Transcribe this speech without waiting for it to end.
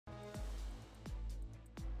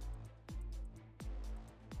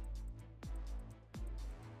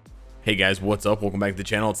Hey guys, what's up? Welcome back to the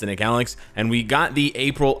channel. It's Cynicalex, and we got the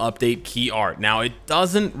April update key art. Now, it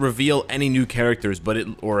doesn't reveal any new characters,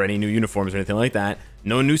 or any new uniforms or anything like that.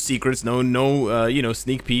 No new secrets, no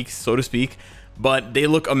sneak peeks, so to speak. But they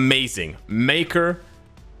look amazing. Maker,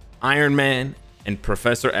 Iron Man, and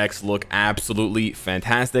Professor X look absolutely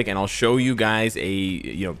fantastic, and I'll show you guys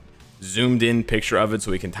a zoomed in picture of it so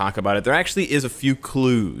we can talk about it. There actually is a few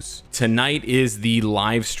clues. Tonight is the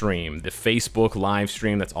live stream, the Facebook live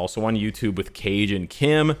stream that's also on YouTube with Cage and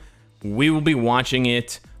Kim. We will be watching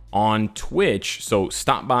it on Twitch, so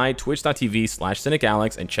stop by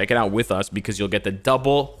twitch.tv/Cynicalex and check it out with us, because you'll get the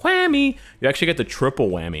double whammy. You actually get the triple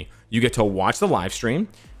whammy. You get to watch the live stream,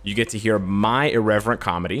 you get to hear my irreverent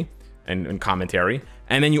comedy and commentary,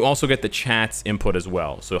 and then you also get the chat's input as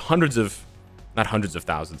well. So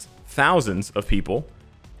thousands of people,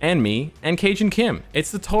 and me, and Cage and Kim. It's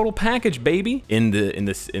the total package, baby. Well,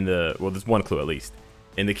 there's one clue at least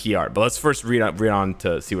in the key art. But let's first read on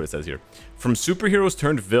to see what it says here. From superheroes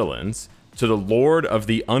turned villains to the Lord of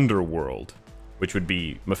the Underworld, which would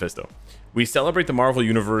be Mephisto. We celebrate the Marvel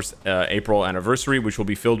Universe April anniversary, which will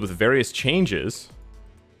be filled with various changes,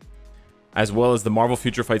 as well as the Marvel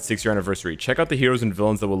Future Fight 6-year anniversary. Check out the heroes and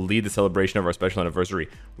villains that will lead the celebration of our special anniversary.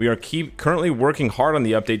 We are currently working hard on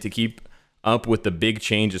the update to keep up with the big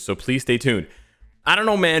changes, so please stay tuned. I don't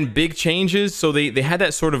know, man, big changes. So they had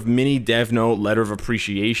that sort of mini dev note, letter of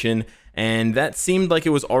appreciation, and that seemed like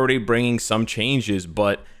it was already bringing some changes,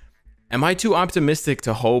 but am I too optimistic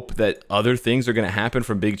to hope that other things are going to happen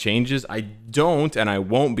from big changes? I don't, and I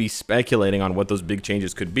won't be speculating on what those big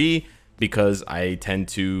changes could be, because I tend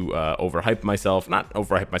to overhype myself. Not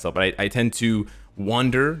overhype myself, but I tend to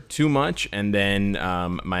wonder too much, and then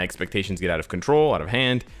my expectations get out of control, out of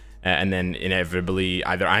hand, and then inevitably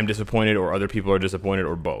either I'm disappointed or other people are disappointed,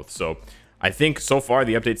 or both. So I think so far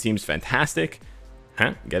the update seems fantastic.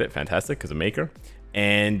 Get it? Fantastic, because of Maker.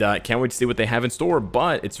 And can't wait to see what they have in store,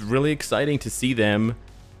 but it's really exciting to see them,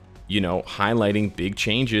 highlighting big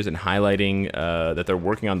changes and highlighting that they're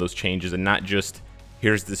working on those changes, and not just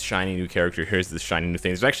here's this shiny new character, here's this shiny new thing.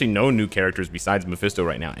 There's actually no new characters besides Mephisto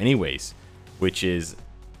right now anyways, which is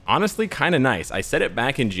honestly kind of nice. I said it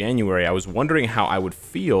back in January. I was wondering how I would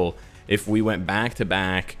feel if we went back to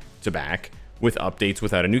back with updates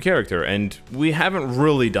without a new character, and we haven't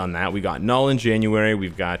really done that. We got Null in January,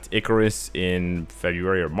 we've got Icarus in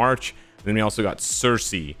February or March, and then we also got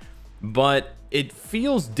Cersei. But it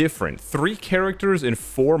feels different. 3 characters in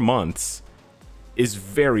 4 months is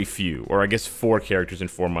very few, or I guess 4 characters in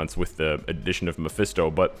 4 months with the addition of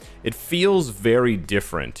Mephisto, but it feels very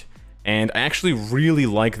different. And I actually really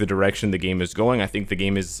like the direction the game is going. I think the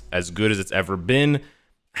game is as good as it's ever been.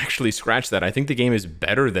 Actually, scratch that. I think the game is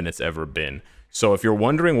better than it's ever been. So if you're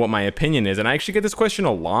wondering what my opinion is, and I actually get this question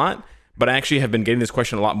a lot, but I actually have been getting this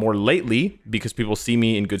question a lot more lately, because people see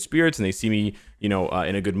me in good spirits, and they see me, in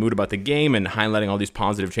a good mood about the game, and highlighting all these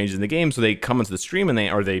positive changes in the game. So they come into the stream, and they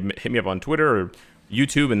hit me up on Twitter or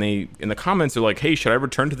YouTube, and they, in the comments, are like, hey, should I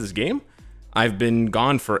return to this game? I've been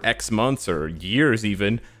gone for X months or years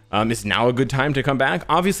even. Is now a good time to come back?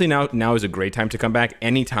 Obviously now is a great time to come back.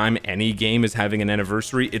 Anytime any game is having an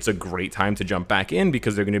anniversary, it's a great time to jump back in,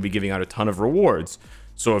 because they're going to be giving out a ton of rewards.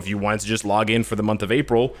 So if you wanted to just log in for the month of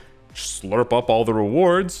April, slurp up all the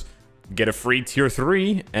rewards, get a free tier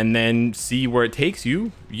 3, and then see where it takes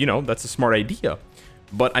you, that's a smart idea.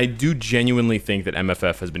 But I do genuinely think that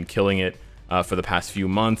MFF has been killing it for the past few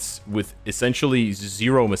months with essentially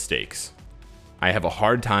 0 mistakes. I have a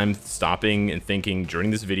hard time stopping and thinking during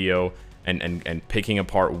this video and picking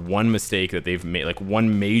apart one mistake that they've made, like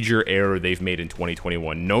one major error they've made in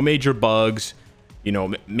 2021. No major bugs.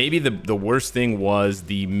 Maybe the worst thing was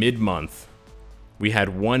the mid-month. We had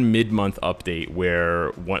one mid-month update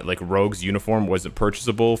where Rogue's uniform wasn't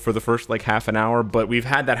purchasable for the first half an hour, but we've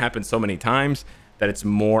had that happen so many times that it's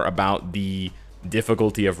more about the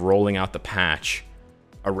difficulty of rolling out the patch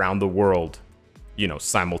around the world,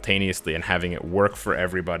 simultaneously, and having it work for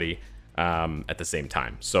everybody at the same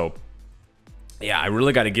time. So yeah, I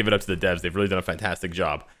really got to give it up to the devs. They've really done a fantastic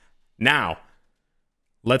job. Now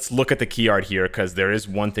let's look at the key art here, because there is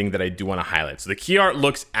one thing that I do want to highlight. So the key art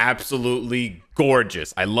looks absolutely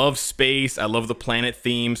gorgeous. I love space. I love the planet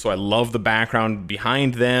theme. So I love the background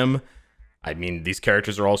behind them. I mean, these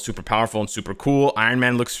characters are all super powerful and super cool. Iron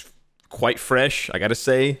Man looks quite fresh, I gotta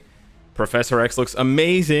say. Professor X looks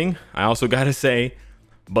amazing, I also gotta say.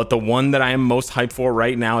 But the one that I am most hyped for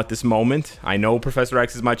right now at this moment, I know Professor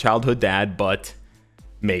X is my childhood dad, but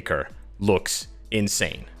Maker looks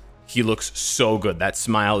insane. He looks so good. That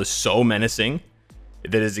smile is so menacing.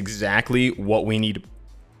 That is exactly what we need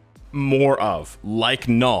more of. Like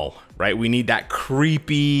Null, right? We need that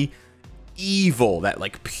creepy, evil, that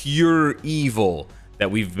like pure evil that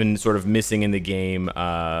we've been sort of missing in the game.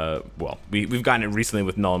 Well, we've gotten it recently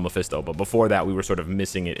with Null and Mephisto, but before that we were sort of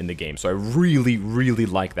missing it in the game. So I really, really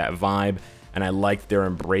like that vibe, and I like they're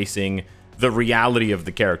embracing the reality of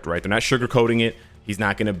the character, right? They're not sugarcoating it. He's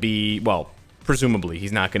not going to be, well, presumably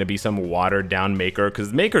he's not going to be some watered down Maker,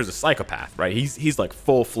 because Maker's a psychopath, right? He's like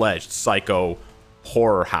full-fledged psycho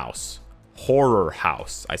horror house. Horror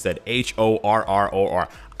house. I said Horror.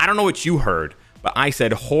 I don't know what you heard, but I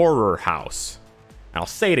said horror house. I'll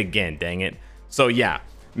say it again, dang it. So yeah,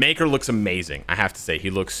 Maker looks amazing. I have to say, he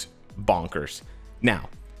looks bonkers. Now,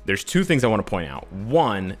 there's two things I want to point out.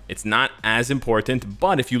 One, it's not as important,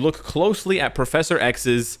 but if you look closely at Professor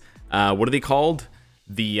X's, what are they called?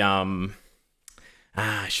 The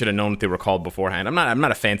I should have known what they were called beforehand. I'm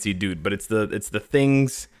not a fancy dude, but it's the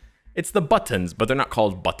things, it's the buttons, but they're not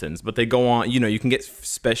called buttons, but they go on, you know, you can get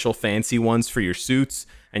special fancy ones for your suits,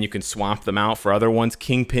 and you can swap them out for other ones.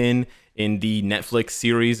 Kingpin in the Netflix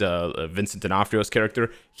series, Vincent D'Onofrio's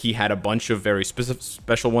character, he had a bunch of very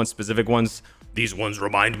special ones, specific ones. These ones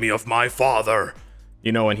remind me of my father,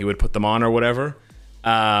 you know, and he would put them on or whatever.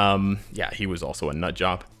 Yeah, he was also a nut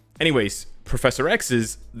job. Anyways, Professor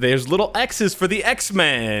X's, there's little X's for the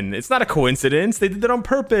X-Men. It's not a coincidence. They did that on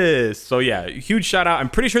purpose. So yeah, huge shout out. I'm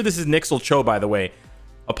pretty sure this is Nixell Cho, by the way.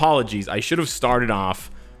 Apologies. I should have started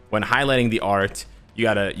off when highlighting the art. You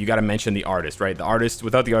gotta mention the artist, right? The artist,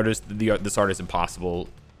 without the artist, this art is impossible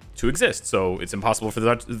to exist. So it's impossible for the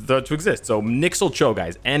art to exist. So Nixell Cho,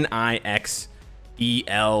 guys,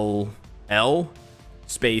 Nixell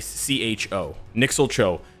space CHO. Nixell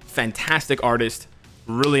Cho, fantastic artist.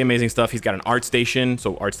 Really amazing stuff. He's got an art station,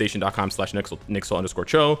 so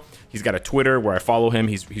artstation.com/Nixell_Cho. He's got a Twitter where I follow him.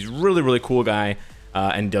 He's really, really cool guy,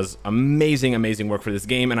 and does amazing work for this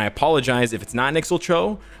game. And I apologize if it's not Nixell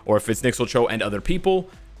Cho, or if it's Nixell Cho and other people.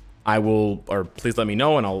 I will, or please let me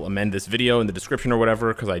know, and I'll amend this video in the description or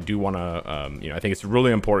whatever, because I do want to, you know, I think it's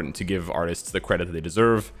really important to give artists the credit that they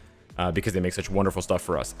deserve, because they make such wonderful stuff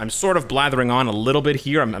for us. I'm sort of blathering on a little bit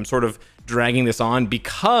here. I'm sort of dragging this on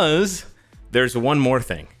because there's one more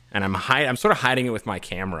thing, and I'm sort of hiding it with my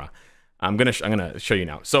camera. I'm gonna show you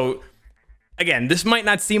now. So again, this might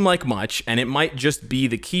not seem like much, and it might just be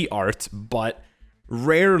the key art, but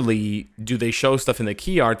rarely do they show stuff in the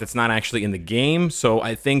key art that's not actually in the game. So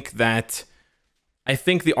I think the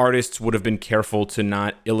artists would have been careful to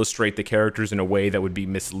not illustrate the characters in a way that would be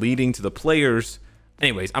misleading to the players.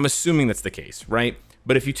 Anyways, I'm assuming that's the case, right?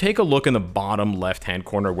 But if you take a look in the bottom left-hand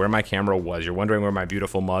corner where my camera was, you're wondering where my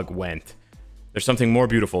beautiful mug went. There's something more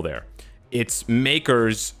beautiful there. It's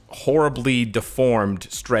Maker's horribly deformed,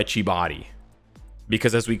 stretchy body.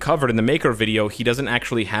 Because as we covered in the Maker video, he doesn't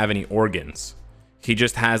actually have any organs. He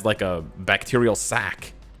just has like a bacterial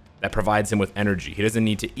sac that provides him with energy. He doesn't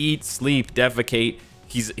need to eat, sleep, defecate.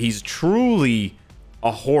 He's truly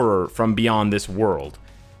a horror from beyond this world.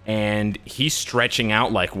 And he's stretching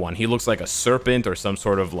out like one. He looks like a serpent or some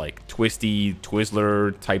sort of like twisty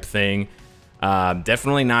Twizzler type thing.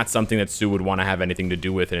 Definitely not something that Sue would want to have anything to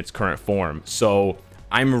do with in its current form. So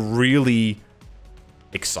I'm really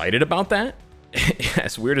excited about that,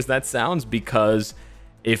 as weird as that sounds, because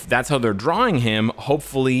if that's how they're drawing him,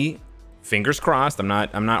 hopefully, fingers crossed, I'm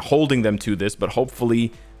not holding them to this, but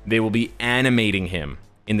hopefully they will be animating him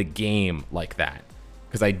in the game like that,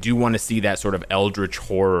 because I do want to see that sort of eldritch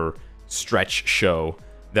horror stretch show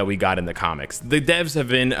that we got in the comics. The devs have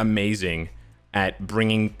been amazing at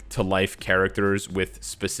bringing to life characters with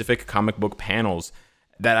specific comic book panels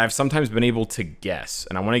that I've sometimes been able to guess.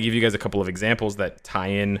 And I want to give you guys a couple of examples that tie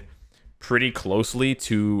in pretty closely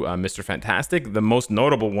to Mr. Fantastic. The most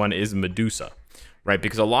notable one is Medusa, right?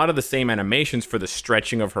 Because a lot of the same animations for the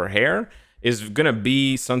stretching of her hair is going to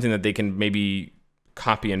be something that they can maybe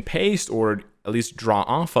copy and paste, or at least draw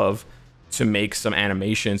off of, to make some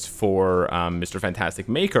animations for Mr. Fantastic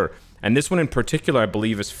Maker. And this one in particular, I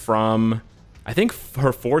believe, is from, I think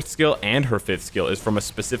her 4th skill and her 5th skill is from a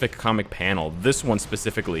specific comic panel. This one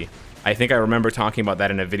specifically, I think I remember talking about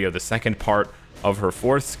that in a video, the second part of her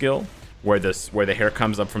 4th skill, where the hair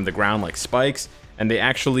comes up from the ground like spikes, and they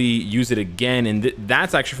actually use it again, and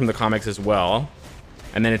that's actually from the comics as well.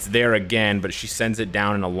 And then it's there again, but she sends it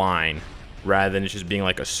down in a line rather than it just being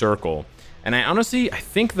like a circle. And I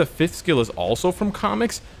think the 5th skill is also from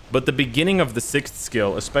comics, but the beginning of the 6th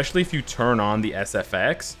skill, especially if you turn on the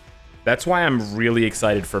SFX, that's why I'm really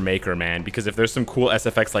excited for Maker, man, because if there's some cool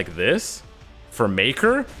SFX like this for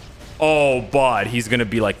Maker, oh, bud, he's going to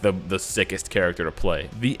be like the sickest character to play.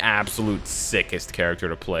 The absolute sickest character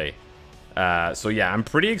to play. So yeah, I'm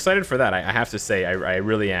pretty excited for that. I have to say, I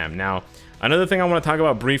really am. Now, another thing I want to talk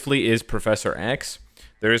about briefly is Professor X.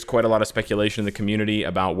 There is quite a lot of speculation in the community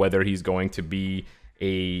about whether he's going to be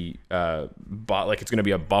a like it's going to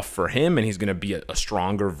be a buff for him and he's going to be a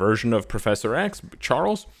stronger version of Professor X,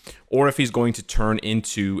 Charles, or if he's going to turn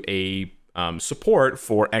into a support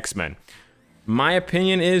for X-Men. My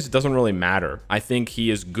opinion is it doesn't really matter. I think he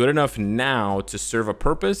is good enough now to serve a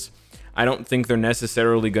purpose. I don't think they're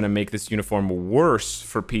necessarily going to make this uniform worse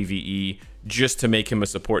for PvE just to make him a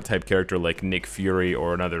support type character like Nick Fury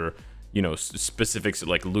or another, you know, specifics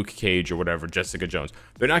like Luke Cage or whatever, Jessica Jones.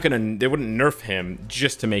 They wouldn't nerf him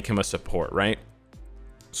just to make him a support, right?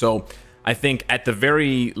 So I think at the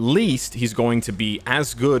very least, he's going to be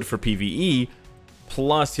as good for PvE,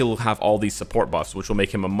 plus he'll have all these support buffs, which will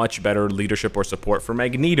make him a much better leadership or support for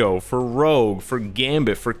Magneto, for Rogue, for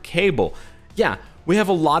Gambit, for Cable. Yeah, we have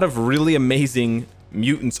a lot of really amazing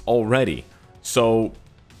mutants already. So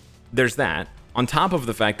there's that. On top of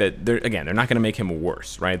the fact that they're not going to make him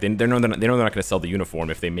worse, right? They know they're not going to sell the uniform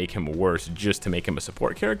if they make him worse just to make him a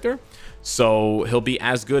support character. So he'll be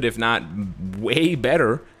as good, if not way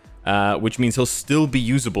better, which means he'll still be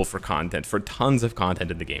usable for content, for tons of content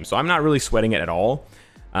in the game. So I'm not really sweating it at all.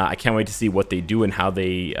 I can't wait to see what they do and how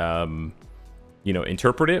they, you know,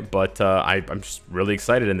 interpret it. But I'm just really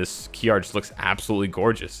excited, and this key art just looks absolutely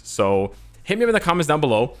gorgeous. So hit me up in the comments down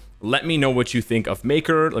below. Let me know what you think of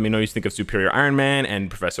Maker. Let me know what you think of Superior Iron Man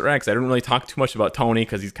and Professor X. I didn't really talk too much about Tony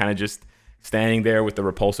because he's kind of just standing there with the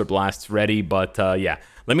repulsor blasts ready. But yeah,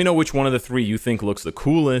 let me know which one of the three you think looks the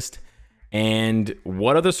coolest and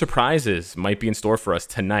what other surprises might be in store for us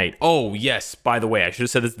tonight. Oh, yes, by the way, I should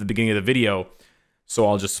have said this at the beginning of the video, so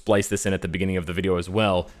I'll just splice this in at the beginning of the video as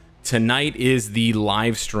well. Tonight is the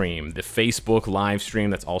live stream, the Facebook live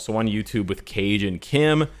stream that's also on YouTube with Cage and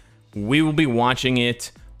Kim. We will be watching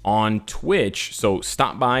it on Twitch, so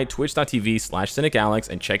stop by twitch.tv/Cynicalex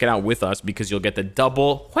and check it out with us because you'll get the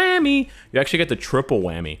double whammy. You actually get the triple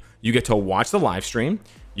whammy. You get to watch the live stream,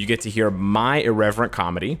 you get to hear my irreverent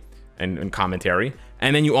comedy and commentary,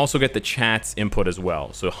 and then you also get the chat's input as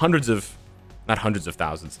well. So thousands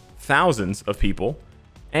of people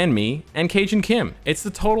and me and Cage and Kim. It's the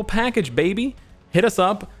total package, baby. Hit us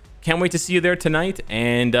up. Can't wait to see you there tonight.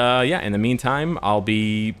 And yeah, in the meantime, I'll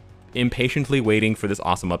be impatiently waiting for this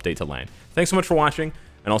awesome update to land. Thanks so much for watching,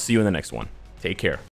 and I'll see you in the next one. Take care.